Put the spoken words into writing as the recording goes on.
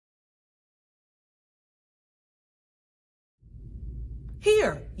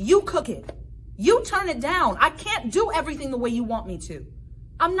Here, you cook it. You turn it down. I can't do everything the way you want me to.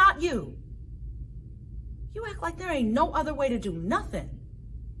 I'm not you. You act like there ain't no other way to do nothing.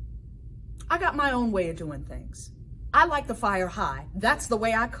 I got my own way of doing things. I like the fire high. That's the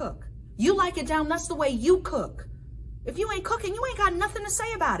way I cook. You like it down. That's the way you cook. If you ain't cooking, you ain't got nothing to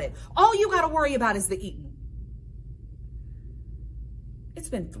say about it. All you got to worry about is the eating. It's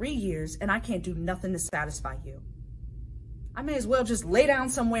been 3 years and I can't do nothing to satisfy you. I may as well just lay down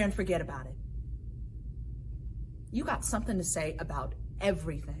somewhere and forget about it. You got something to say about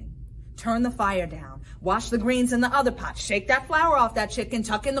everything. Turn the fire down. Wash the greens in the other pot. Shake that flour off that chicken.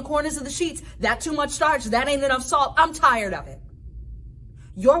 Tuck in the corners of the sheets. That too much starch. That ain't enough salt. I'm tired of it.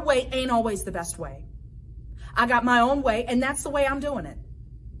 Your way ain't always the best way. I got my own way, and that's the way I'm doing it.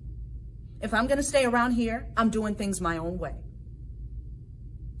 If I'm going to stay around here, I'm doing things my own way.